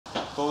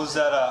What was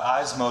that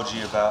eyes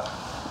emoji about?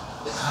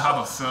 I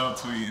was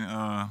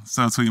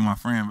subtweeting my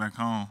friend back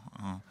home.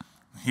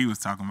 He was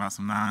talking about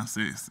some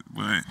nonsense,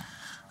 but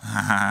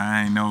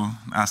I ain't know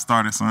I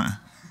started something.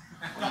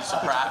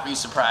 Were you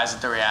surprised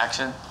at the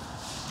reaction?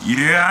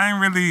 Yeah,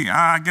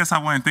 I guess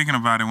I wasn't thinking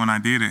about it when I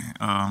did it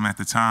at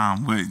the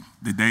time, what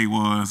the day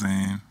was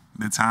and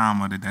the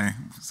time of the day.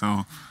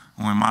 So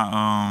when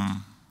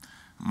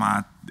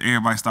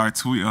everybody started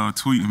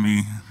tweeting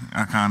me,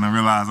 I kind of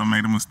realized I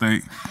made a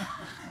mistake.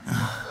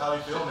 How do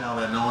you feel now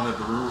that knowing that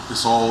the roof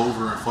is all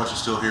over and Fletcher's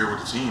still here with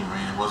the team? I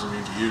mean, it wasn't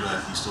mean to you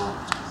that he's still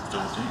with the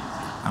team.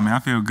 I mean, I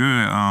feel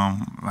good.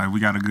 Like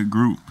we got a good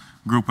group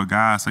of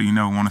guys, so you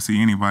never want to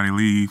see anybody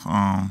leave.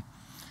 And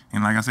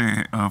like I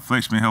said,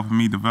 Fletch been helping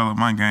me develop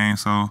my game,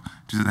 so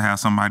just to have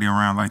somebody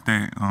around like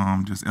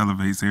that just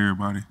elevates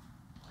everybody.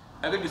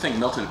 How good do you think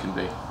Milton can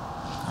be?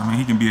 I mean,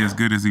 he can be as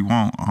good as he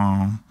want.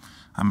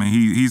 I mean,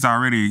 he's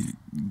already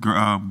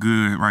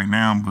good right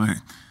now, but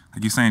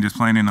like you're saying, just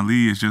playing in the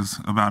league is just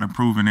about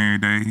improving every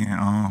day.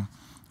 And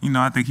you know,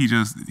 I think he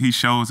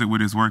shows it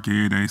with his work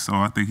every day, so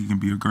I think he can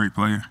be a great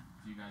player.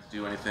 Do you guys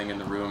do anything in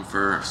the room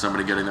for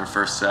somebody getting their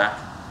first sack?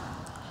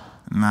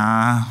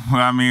 Nah,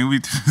 well, I mean, we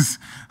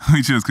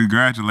just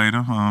congratulate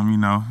him. You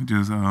know,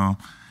 just I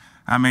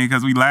mean,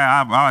 because we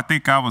laugh. I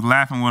think I was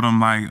laughing with him.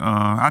 Like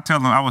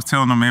I was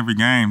telling him every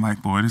game,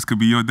 like, boy, this could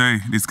be your day.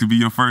 This could be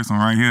your first one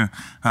right here.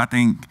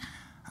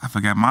 I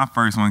forgot my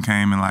first one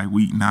came in like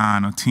week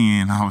 9 or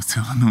 10. I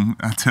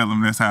tell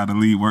him that's how the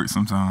league works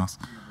sometimes.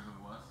 Do you remember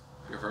who it was?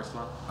 Your first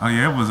one? Oh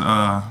yeah, it was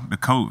the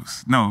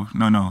Colts. No.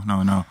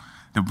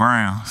 The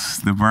Browns.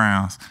 The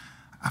Browns.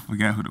 I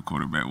forgot who the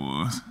quarterback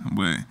was,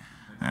 but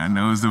I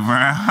know it was the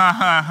Browns.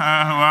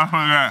 I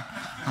forgot.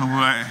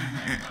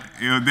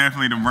 But it was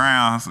definitely the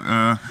Browns.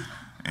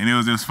 And it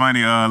was just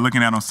funny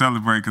looking at them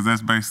celebrate, because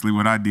that's basically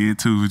what I did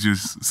too, was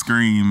just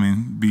scream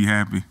and be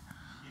happy.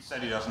 He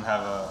said he doesn't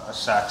have a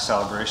sack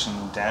celebration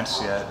dance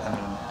yet. I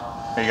mean,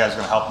 are you guys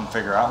going to help him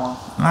figure out one?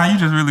 Nah, you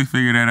just really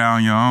figure that out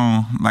on your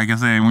own. Like I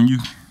said, when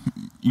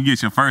you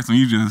get your first one,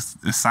 you just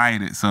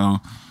excited.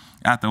 So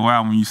after a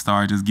while, when you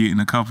start just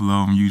getting a couple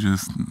of them, you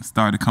just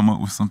start to come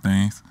up with some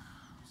things.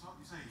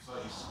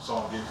 You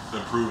saw him get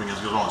improving as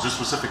he goes on. Is there a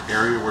specific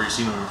area where you've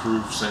seen him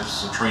improve since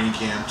some training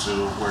camp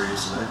to where he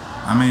is today?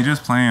 I mean,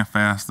 just playing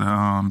faster,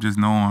 just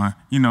knowing,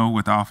 you know,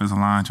 what the offensive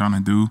line trying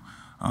to do,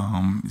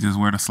 just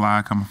where the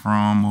slide coming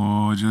from,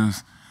 or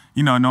just,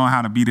 you know, knowing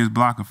how to beat his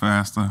blocker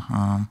faster.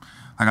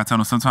 Like I tell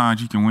him,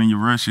 sometimes you can win your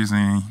rushes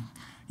and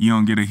you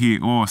don't get a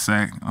hit or a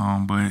sack,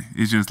 but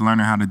it's just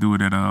learning how to do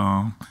it at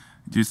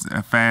just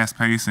a fast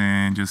pace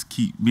and just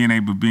keep being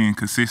able to be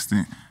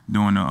consistent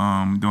during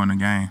the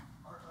game.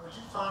 Are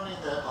you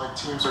finding that like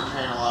teams are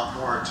paying a lot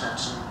more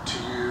attention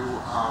to you?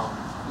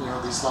 You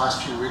know, these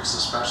last few weeks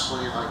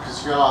especially, like,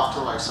 because you got off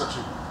to like such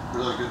a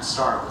really good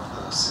start with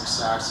the 6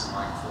 sacks in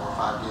like 4 or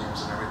 5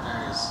 games and everything.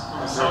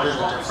 Has there been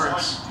a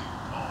difference?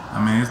 I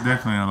mean, it's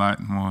definitely a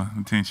lot more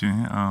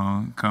attention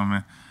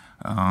coming.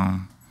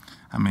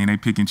 I mean, they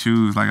pick and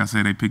choose. Like I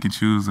said, they pick and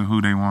choose of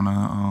who they want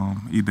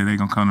to. Either they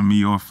gonna come to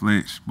me or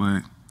Fletch,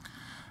 but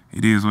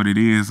it is what it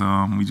is.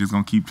 We just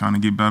gonna keep trying to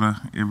get better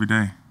every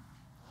day.